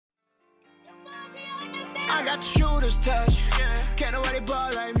I got the shooter's touch. Can't nobody ball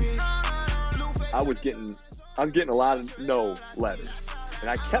like me. I was getting a lot of no letters,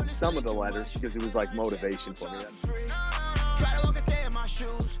 and I kept some of the letters because it was like motivation for me.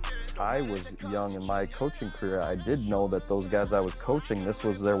 I was young in my coaching career. I did know that those guys I was coaching, this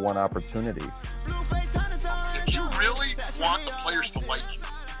was their one opportunity. If you really want the players to like you,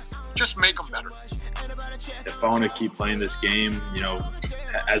 just make them better. If I want to keep playing this game,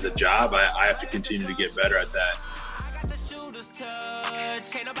 as a job, I have to continue to get better at that.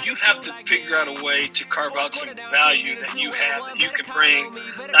 You have to figure out a way to carve out some value that you have that you can bring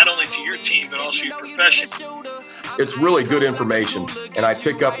not only to your team but also your profession. It's really good information, and I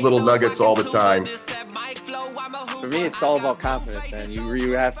pick up little nuggets all the time. For me, it's all about confidence, man.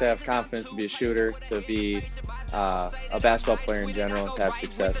 You have to have confidence to be a shooter, to be a basketball player in general, and to have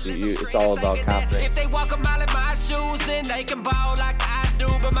success. It's all about confidence. If they walk a mile in my shoes, then they can ball like I do.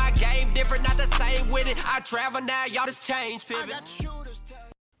 But my game different, not the same with it. I travel now, y'all just change pivots.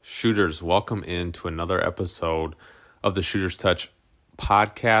 Shooters, welcome into another episode of the Shooters Touch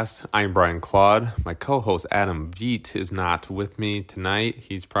podcast. I'm Brian Claude. My co-host Adam Veet is not with me tonight.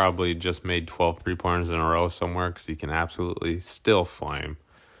 He's probably just made 12 3-pointers in a row somewhere because he can absolutely still flame.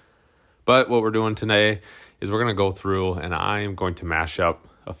 But what we're doing today is we're going to go through and I am going to mash up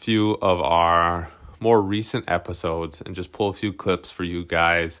a few of our more recent episodes and just pull a few clips for you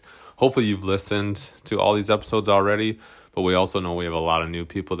guys. Hopefully you've listened to all these episodes already, but we also know we have a lot of new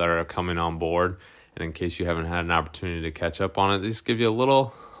people that are coming on board. And in case you haven't had an opportunity to catch up on it, just give you a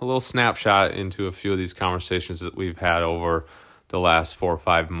little snapshot into a few of these conversations that we've had over the last 4 or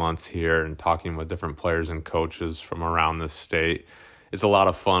 5 months here and talking with different players and coaches from around the state. It's a lot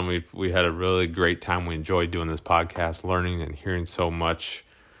of fun. We had a really great time. We enjoyed doing this podcast, learning and hearing so much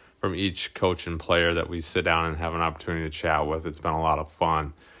from each coach and player that we sit down and have an opportunity to chat with. It's been a lot of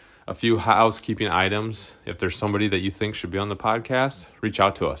fun. A few housekeeping items. If there's somebody that you think should be on the podcast, reach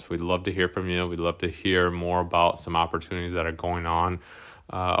out to us. We'd love to hear from you. We'd love to hear more about some opportunities that are going on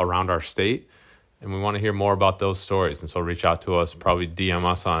around our state. And we want to hear more about those stories. And so reach out to us. Probably DM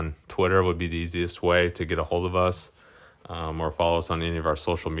us on Twitter would be the easiest way to get a hold of us. Or follow us on any of our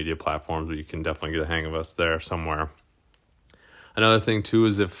social media platforms. But you can definitely get a hang of us there somewhere. Another thing, too,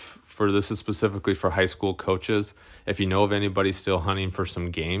 is this is specifically for high school coaches. If you know of anybody still hunting for some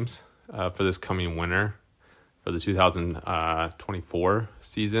games for this coming winter, for the 2024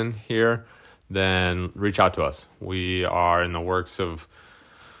 season here, then reach out to us. We are in the works of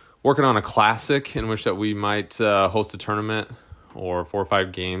working on a classic in which that we might host a tournament or 4 or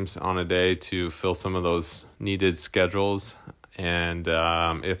 5 games on a day to fill some of those needed schedules. And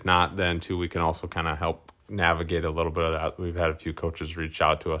if not, then, too, we can also kind of help navigate a little bit of that. We've had a few coaches reach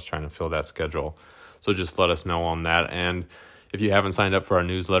out to us trying to fill that schedule. So just let us know on that. And if you haven't signed up for our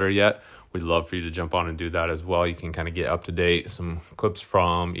newsletter yet, we'd love for you to jump on and do that as well. You can kind of get up to date, some clips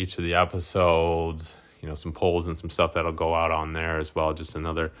from each of the episodes, some polls and some stuff that'll go out on there as well. Just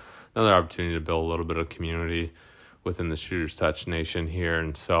another opportunity to build a little bit of community within the Shooters Touch Nation here.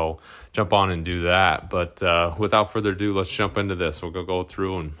 And so jump on and do that. But without further ado, let's jump into this. We'll go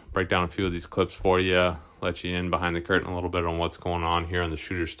through and break down a few of these clips for you, let you in behind the curtain a little bit on what's going on here on the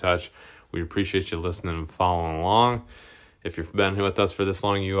Shooters Touch. We appreciate you listening and following along. If you've been with us for this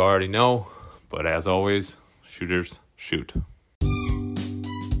long, you already know. But as always, shooters, shoot.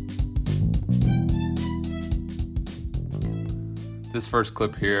 This first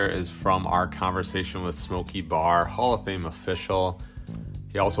clip here is from our conversation with Smokey Barr, Hall of Fame official.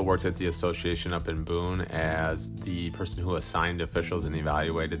 He also worked at the association up in Boone as the person who assigned officials and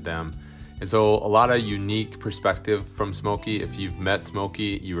evaluated them. And so a lot of unique perspective from Smokey. If you've met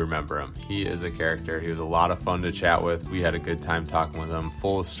Smokey, you remember him. He is a character. He was a lot of fun to chat with. We had a good time talking with him,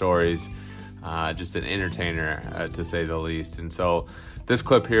 full of stories, just an entertainer to say the least. And so this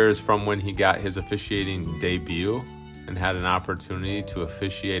clip here is from when he got his officiating debut and had an opportunity to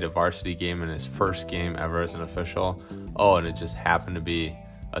officiate a varsity game in his first game ever as an official. Oh, and it just happened to be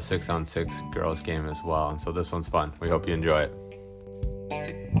a 6-on-6 girls game as well. And so this one's fun. We hope you enjoy it.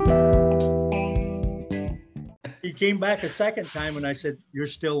 He came back a second time and I said, "You're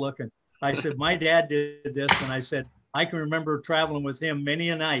still looking." I said, "My dad did this." And I said, "I can remember traveling with him many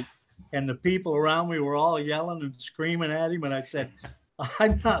a night and the people around me were all yelling and screaming at him." And I said,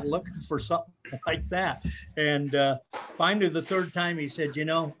 "I'm not looking for something like that." And finally, the third time he said,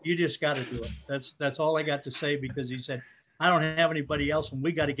 "You just got to do it." That's all I got to say, because he said, "I don't have anybody else and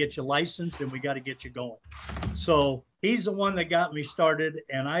we got to get you licensed and we got to get you going." So he's the one that got me started,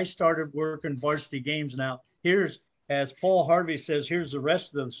 and I started working varsity games. Now, here's, as Paul Harvey says, here's the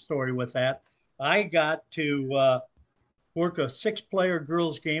rest of the story with that. I got to work a 6-player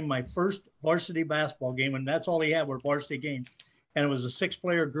girls game, my first varsity basketball game, and that's all he had were varsity games. And it was a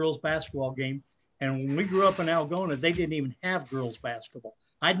 6-player girls basketball game. And when we grew up in Algona, they didn't even have girls basketball.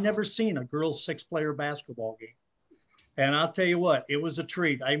 I'd never seen a girls 6-player basketball game. And I'll tell you what, it was a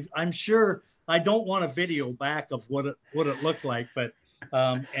treat. I'm sure I don't want a video back of what it looked like, but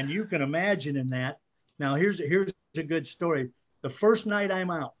and you can imagine in that. Now here's a good story. The first night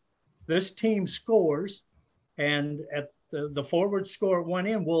I'm out, this team scores, and at the forward score went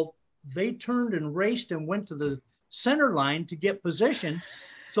in. Well, they turned and raced and went to the center line to get position.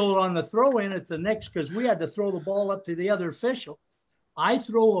 So on the throw in at the next, because we had to throw the ball up to the other official, I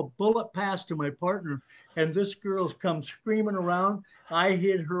throw a bullet pass to my partner, and this girl's come screaming around. I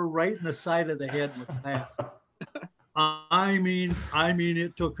hit her right in the side of the head with that. I mean,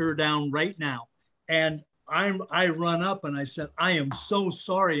 it took her down right now. And I run up and I said, I am so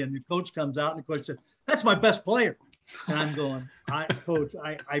sorry. And the coach comes out and the coach said, that's my best player. And I'm going, Coach,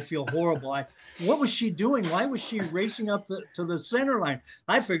 I feel horrible. What was she doing? Why was she racing up to the center line?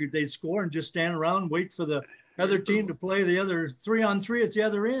 I figured they'd score and just stand around and wait for the other team to play the other 3-on-3 at the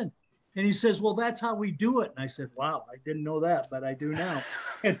other end. And he says, well, that's how we do it. And I said, wow, I didn't know that, but I do now.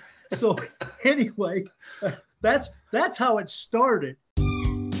 And so anyway, that's how it started.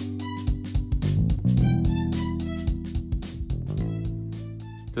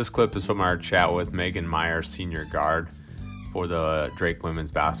 This clip is from our chat with Megan Meyer, senior guard for the Drake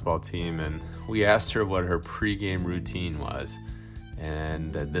women's basketball team, and we asked her what her pregame routine was,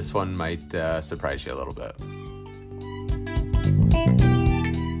 and this one might surprise you a little bit.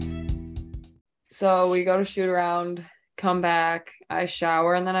 So we go to shoot around, come back, I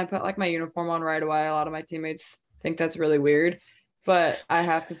shower, and then I put like my uniform on right away. A lot of my teammates think that's really weird, but I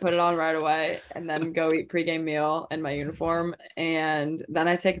have to put it on right away and then go eat pregame meal in my uniform. And then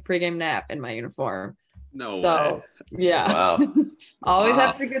I take a pregame nap in my uniform. No way. Yeah. Wow. Always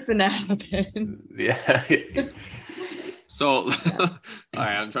have to get the nap in. Yeah. So, all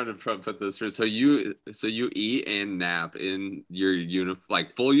right, I'm trying to put this through. So you eat and nap in your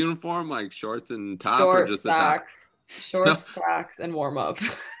like full uniform, like shorts and top, or just socks, the top? Shorts, socks, and warm up.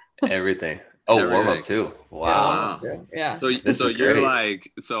 Everything. Oh, warm up too. Wow. Yeah. So you're great.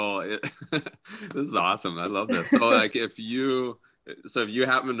 Like, this is awesome. I love this. So like if you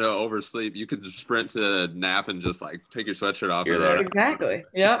happen to oversleep, you could just sprint to nap and just like take your sweatshirt off. You're there. Exactly.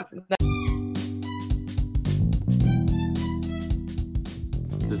 Yep.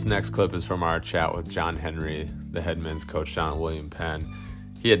 This next clip is from our chat with John Henry, the head men's coach down at William Penn.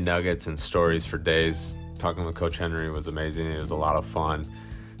 He had nuggets and stories for days. Talking with Coach Henry was amazing. It was a lot of fun.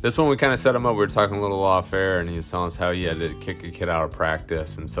 This one, we kind of set him up. We were talking a little off air, and he was telling us how he had to kick a kid out of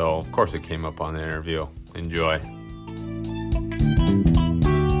practice. And so, of course, it came up on the interview. Enjoy.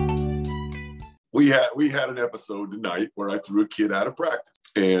 We had an episode tonight where I threw a kid out of practice.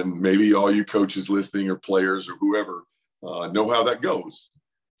 And maybe all you coaches listening or players or whoever know how that goes.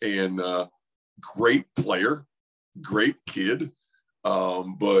 And great player, great kid,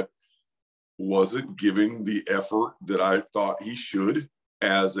 but wasn't giving the effort that I thought he should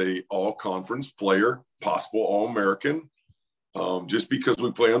as a all-conference player, possible All-American. Just because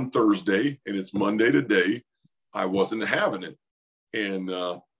we play on Thursday and it's Monday today, I wasn't having it. And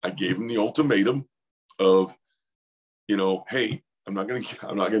I gave him the ultimatum of, hey, I'm not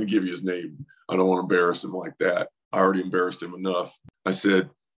gonna give you his name. I don't want to embarrass him like that. I already embarrassed him enough. I said,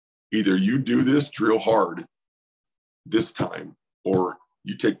 either you do this drill hard this time or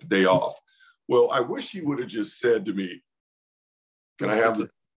you take the day off. Well, I wish he would have just said to me, can I have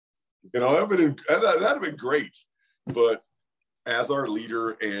this? That'd have been great. But as our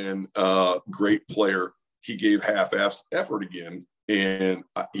leader and great player, he gave half-ass effort again, and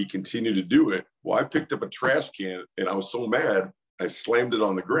he continued to do it. Well, I picked up a trash can, and I was so mad, I slammed it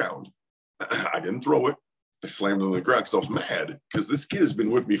on the ground. I didn't throw it. I slammed it on the ground because I was mad because this kid has been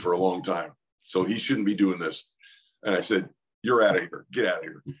with me for a long time. So he shouldn't be doing this. And I said, you're out of here. Get out of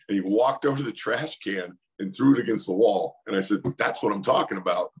here. And he walked over to the trash can and threw it against the wall. And I said, that's what I'm talking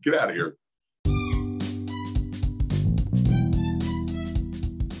about. Get out of here.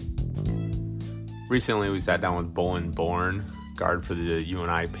 Recently, we sat down with Bowen Bourne, guard for the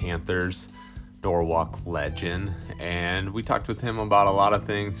UNI Panthers, Norwalk legend. And we talked with him about a lot of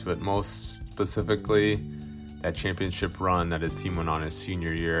things, but most specifically, that championship run that his team went on his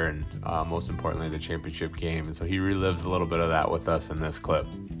senior year, and most importantly, the championship game. And so he relives a little bit of that with us in this clip.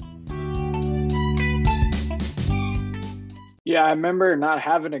 Yeah, I remember not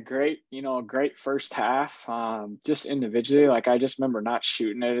having a great first half, just individually. Like, I just remember not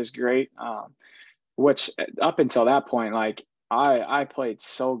shooting it as great, which up until that point, like, I played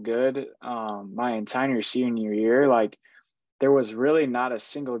so good my entire senior year. Like, there was really not a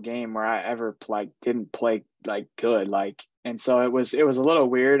single game where I ever didn't play like good. And so it was a little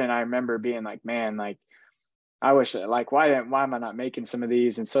weird. And I remember being like, man, like, I wish why am I not making some of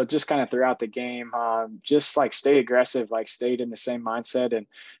these? And so just kind of throughout the game, just like stay aggressive, like stayed in the same mindset.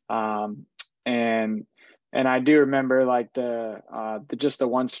 And I do remember like the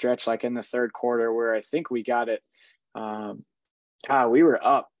one stretch, like in the third quarter where I think we got it. We were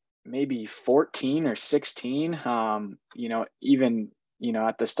up maybe 14 or 16, even,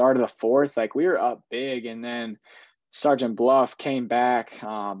 at the start of the fourth, like we were up big, and then Sergeant Bluff came back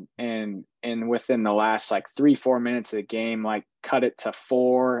and within the last like 3-4 minutes of the game, like cut it to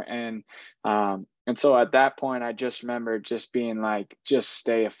 4. And so at that point, I just remember just being like, just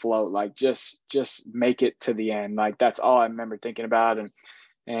stay afloat, like just make it to the end. Like that's all I remember thinking about.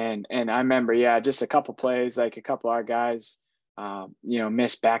 And I remember, just a couple plays, like a couple of our guys,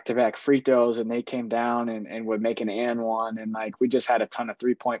 missed back-to-back free throws, and they came down and would make an and one. And like, we just had a ton of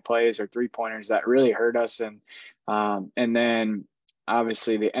 3-point plays or 3-pointers that really hurt us. And then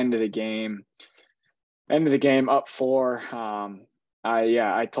obviously the end of the game up 4.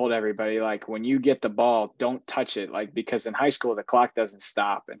 I told everybody, like, when you get the ball, don't touch it, like, because in high school, the clock doesn't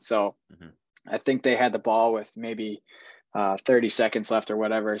stop. And so I think they had the ball with maybe 30 seconds left or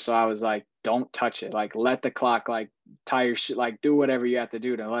whatever. So I was like, don't touch it. Like, let the clock, like, tie your shit, like, do whatever you have to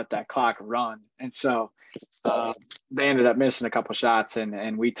do to let that clock run. And so they ended up missing a couple shots,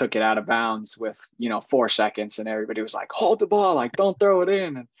 and we took it out of bounds with, 4 seconds, and everybody was like, hold the ball, like, don't throw it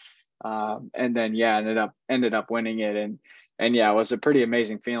in. And then, ended up winning it. And it was a pretty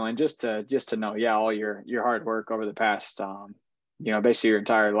amazing feeling just to know, all your hard work over the past, basically your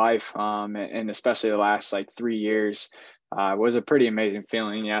entire life, and especially the last like 3 years, was a pretty amazing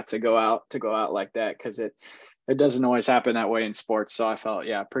feeling, to go out like that, because it doesn't always happen that way in sports. So I felt,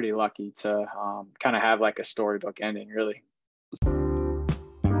 pretty lucky to kind of have like a storybook ending, really.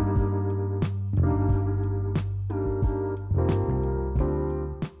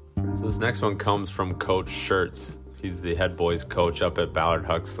 So this next one comes from Coach Schertz. He's the head boys coach up at Ballard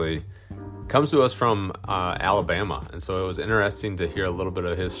Huxley. Comes to us from Alabama, and so it was interesting to hear a little bit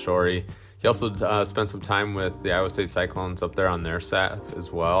of his story. He also spent some time with the Iowa State Cyclones up there on their staff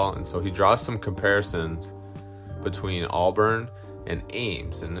as well, and so he draws some comparisons between Auburn and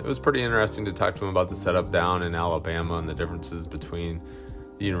Ames, and it was pretty interesting to talk to him about the setup down in Alabama and the differences between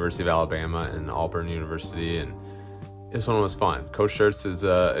the University of Alabama and Auburn University. And this one was fun. Coach Schertz is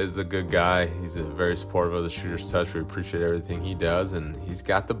a good guy. He's very supportive of the Shooter's Touch. We appreciate everything he does, and he's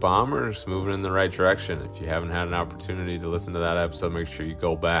got the Bombers moving in the right direction. If you haven't had an opportunity to listen to that episode, make sure you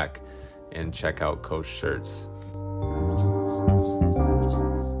go back and check out Coach Schertz.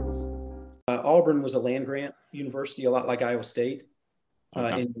 Auburn was a land-grant university, a lot like Iowa State.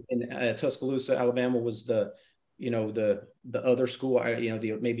 In Tuscaloosa, Alabama was the other school. I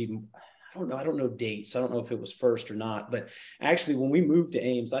don't know dates. I don't know if it was first or not. But actually, when we moved to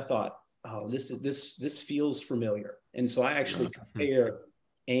Ames, I thought, oh, this feels familiar. And so I actually compare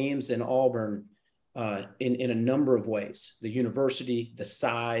Ames and Auburn in a number of ways. The university, the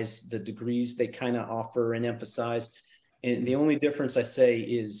size, the degrees they kind of offer and emphasize. And the only difference I say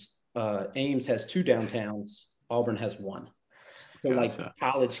is Ames has 2 downtowns. Auburn has 1. So like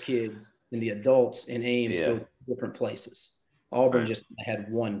college kids and the adults in Ames go to different places. Auburn just had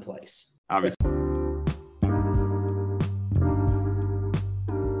 1 place. Obviously.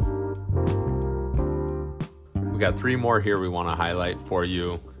 We got 3 more here we want to highlight for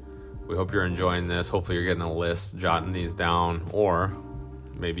you. We hope you're enjoying this. Hopefully you're getting a list, jotting these down, or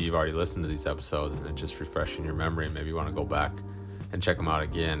maybe you've already listened to these episodes and it's just refreshing your memory, and maybe you want to go back and check them out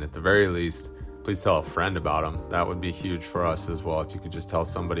again. At the very least, please tell a friend about them. That would be huge for us as well. If you could just tell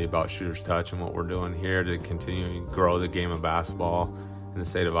somebody about Shooter's Touch and what we're doing here to continue to grow the game of basketball in the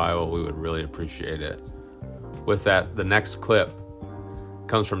state of Iowa, we would really appreciate it. With that, the next clip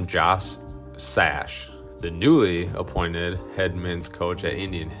comes from Josh Sash, the newly appointed head men's coach at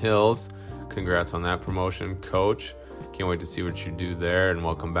Indian Hills. Congrats on that promotion, Coach. Can't wait to see what you do there, and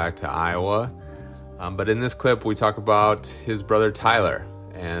welcome back to Iowa. But in this clip, we talk about his brother Tyler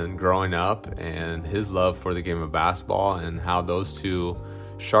and growing up and his love for the game of basketball and how those two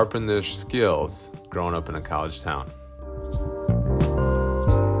sharpen their skills growing up in a college town.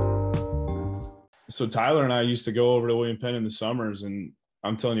 So Tyler and I used to go over to William Penn in the summers, and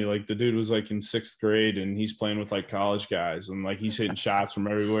I'm telling you, like, the dude was like in 6th grade and he's playing with like college guys, and like he's hitting shots from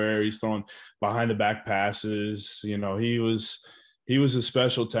everywhere. He's throwing behind the back passes. He was a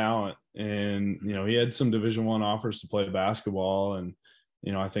special talent, and he had some Division I offers to play basketball. And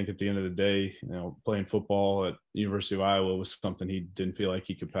I think at the end of the day, playing football at University of Iowa was something he didn't feel like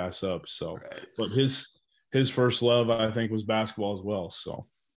he could pass up. So, But his his first love, I think, was basketball as well. So.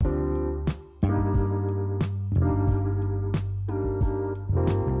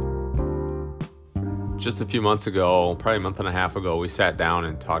 Just a few months ago, probably a month and a half ago, we sat down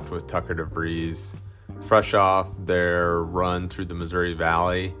and talked with Tucker DeVries, fresh off their run through the Missouri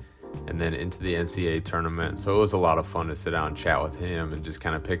Valley and then into the NCAA tournament. So it was a lot of fun to sit down and chat with him and just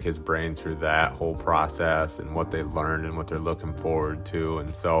kind of pick his brain through that whole process and what they learned and what they're looking forward to.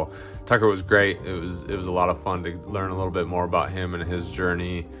 And so Tucker was great. It was a lot of fun to learn a little bit more about him and his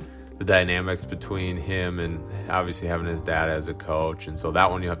journey, the dynamics between him and obviously having his dad as a coach. And so that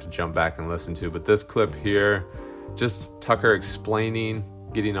one you have to jump back and listen to. But this clip here, just Tucker explaining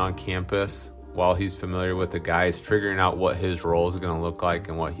getting on campus while he's familiar with the guys, figuring out what his role is going to look like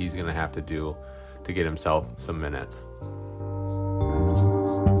and what he's going to have to do to get himself some minutes.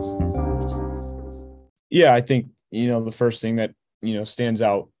 Yeah, I think, the first thing that, stands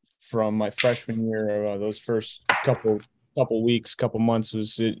out from my freshman year, those first couple weeks, couple months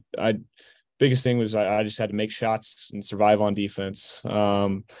biggest thing was I just had to make shots and survive on defense.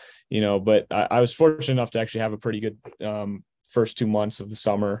 But I was fortunate enough to actually have a pretty good first 2 months of the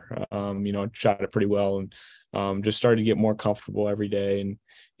summer. Shot it pretty well and just started to get more comfortable every day. And,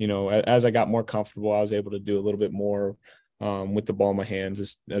 as I got more comfortable, I was able to do a little bit more with the ball in my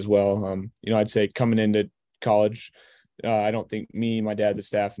hands as well. I'd say coming into college, I don't think me, my dad, the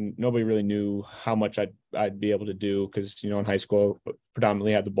staff, and nobody really knew how much I'd be able to do because, in high school I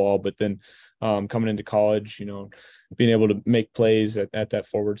predominantly had the ball, but then coming into college, being able to make plays at that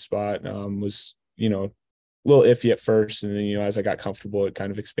forward spot was, a little iffy at first. And then, as I got comfortable, it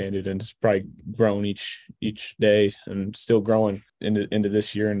kind of expanded and it's probably grown each day and still growing into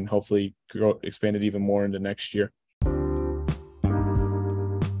this year and hopefully expanded even more into next year.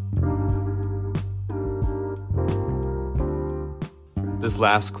 This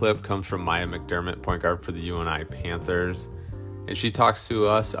last clip comes from Maya McDermott, point guard for the UNI Panthers. And she talks to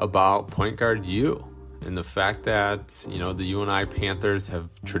us about Point Guard U and the fact that, the UNI Panthers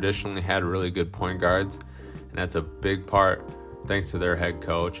have traditionally had really good point guards. And that's a big part thanks to their head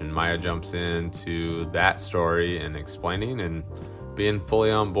coach. And Maya jumps into that story and explaining and being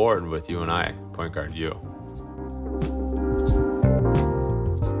fully on board with UNI Point Guard U.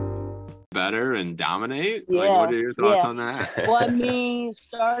 Better and dominate? Yeah, what are your thoughts on that? Well,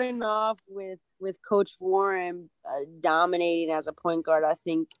 starting off with Coach Warren dominating as a point guard, I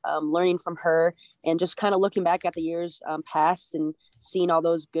think learning from her and just kind of looking back at the years past and seeing all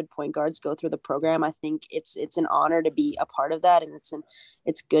those good point guards go through the program, I think it's an honor to be a part of that, and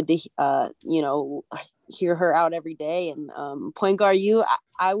it's good to hear her out every day. And Point Guard U,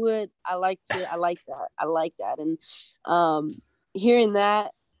 I like that, and hearing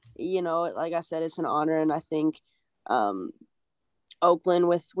that. Like I said, it's an honor. And I think Oakland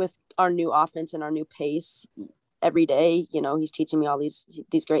with our new offense and our new pace every day, he's teaching me all these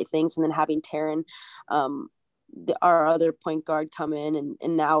great things. And then having Taryn, our other point guard, come in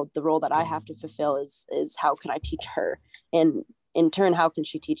and now the role that I have to fulfill is how can I teach her? And in turn, how can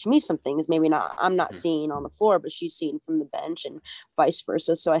she teach me some things? Maybe I'm not seeing on the floor, but she's seeing from the bench and vice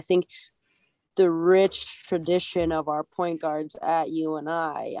versa. So I think the rich tradition of our point guards at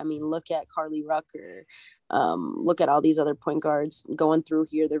UNI. I mean, look at Carly Rucker. Look at all these other point guards going through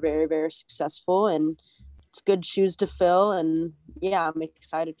here. They're very, very successful, and it's good shoes to fill. And yeah, I'm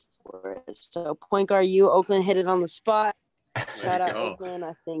excited for it. So Point Guard U, Oakland hit it on the spot. Shout out Oakland.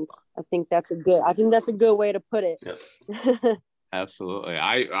 I think that's a good way to put it. Yes. Absolutely.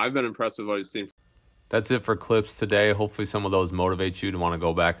 I've been impressed with what I've seen. That's it for clips today. Hopefully some of those motivate you to want to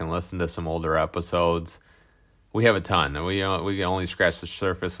go back and listen to some older episodes. We have a ton, and we only scratch the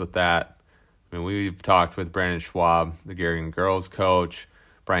surface with that. I mean, we've talked with Brandon Schwab, the Garrigan girls coach,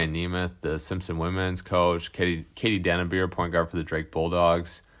 Brian Nemeth, the Simpson women's coach, Katie Dennebeer, point guard for the Drake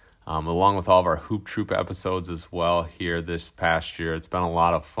Bulldogs, along with all of our Hoop Troop episodes as well here this past year. It's been a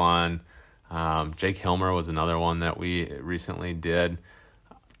lot of fun. Jake Hilmer was another one that we recently did.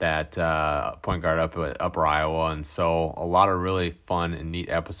 That point guard up at Upper Iowa. And so a lot of really fun and neat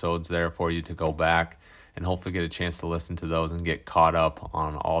episodes there for you to go back and hopefully get a chance to listen to those and get caught up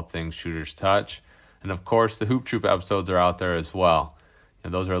on all things Shooters Touch. And of course, the Hoop Troop episodes are out there as well.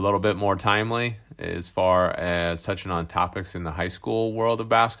 And those are a little bit more timely as far as touching on topics in the high school world of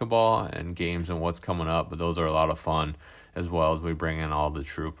basketball and games and what's coming up. But those are a lot of fun as well as we bring in all the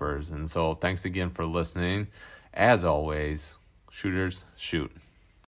troopers. And so thanks again for listening. As always, Shooters, shoot.